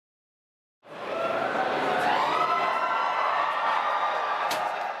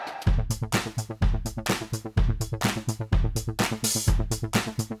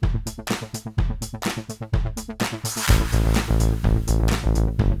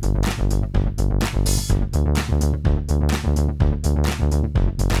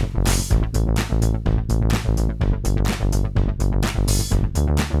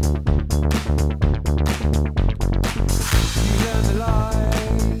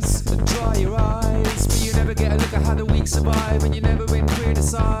Survive when you've never been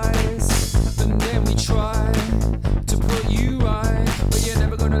criticized, and then we try to put you right, but you're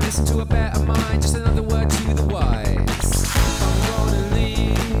never gonna listen to a better mind. Just another word to the wise. I'm gonna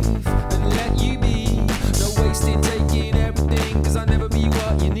leave and let you be. No wasting taking everything, cause I'll never be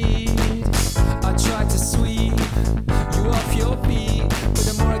what you need. I tried to sweep you off your feet, but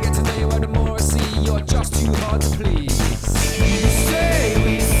the more I get to know you, the more I see you're just too hard to please. We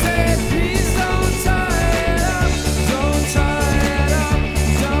say, please don't tie it up. Don't tie it up,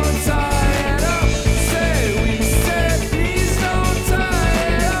 don't tie it up. We said, please don't tie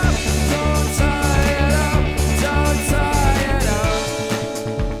it up. Don't tie it up, don't tie it up.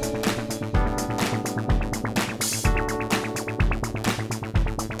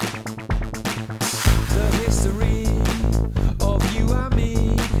 The history of you and me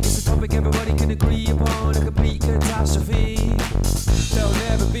is a topic everybody can agree upon, a complete catastrophe. There'll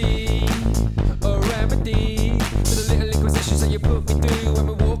never be a remedy for the little inquisitions that you put me through when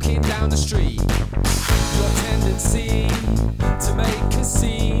we're walking down the street. Your tendency to make a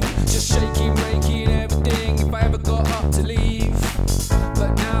scene, just shaking, breaking everything if I ever got up to leave.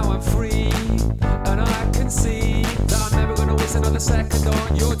 But now I'm free, and I can see that I'm never gonna waste another second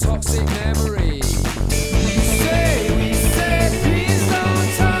on your toxic memory. We say